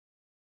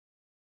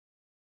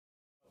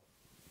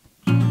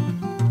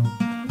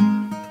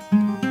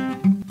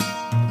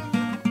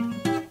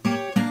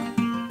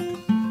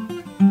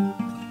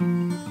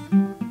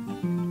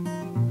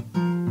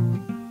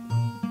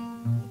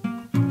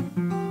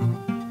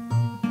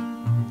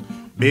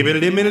Baby,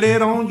 let me lay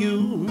it on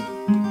you.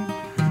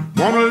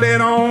 Wanna lay it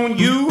on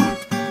you.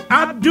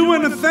 I'd do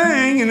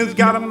anything, and it's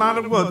got a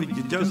matter what,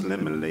 you just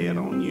let me lay it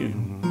on you.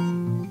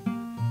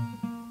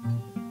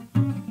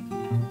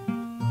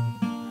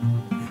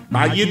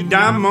 Buy you a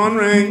diamond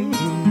ring,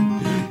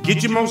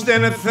 get you most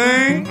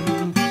anything.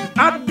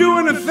 I'd do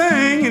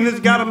anything, and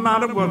it's got a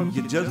matter what,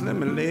 you just let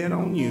me lay it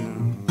on you.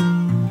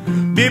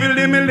 Baby,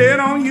 let me lay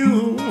it on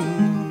you.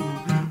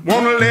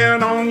 Wanna lay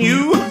it on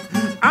you.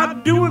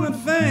 I'd do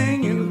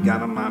anything, and it's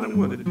got a matter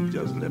what, you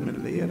just let me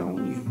lay it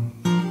on you.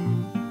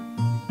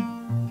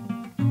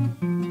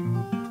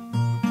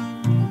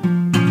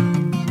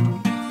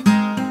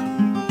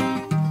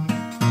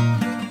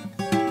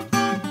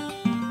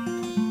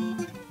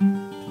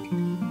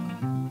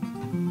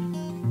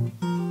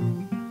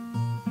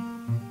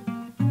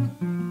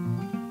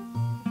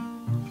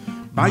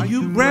 Buy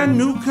you a brand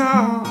new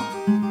car,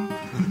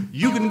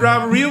 you can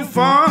drive real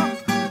far.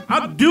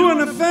 I'd do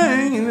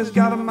anything, and it's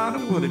got a matter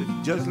with it,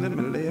 just let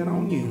me lay it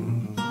on you.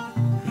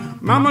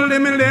 Mama,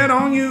 let me lay it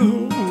on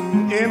you,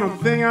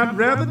 anything I'd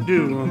rather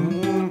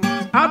do.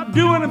 I'd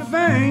do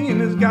anything,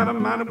 and it's got a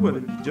matter with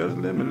it, just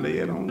let me lay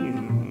it on you.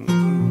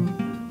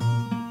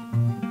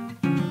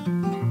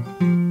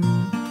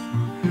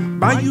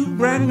 Buy you a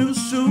brand new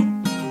suit,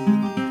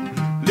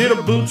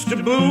 little boots to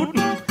boot.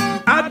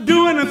 I'd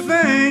do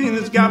anything, and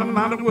it's got a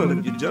matter with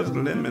it, you just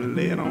let me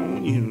lay it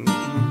on you.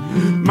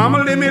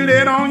 Mama, let me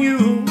lay it on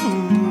you.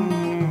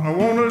 I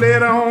wanna lay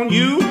it on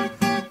you.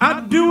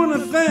 I'd do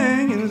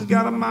anything, and it's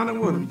got a matter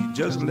with it, you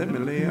just let me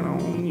lay it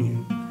on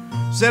you.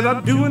 Said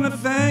I'd do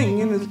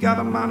anything, and it's got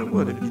a matter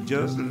with it, you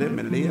just let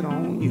me lay it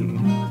on you.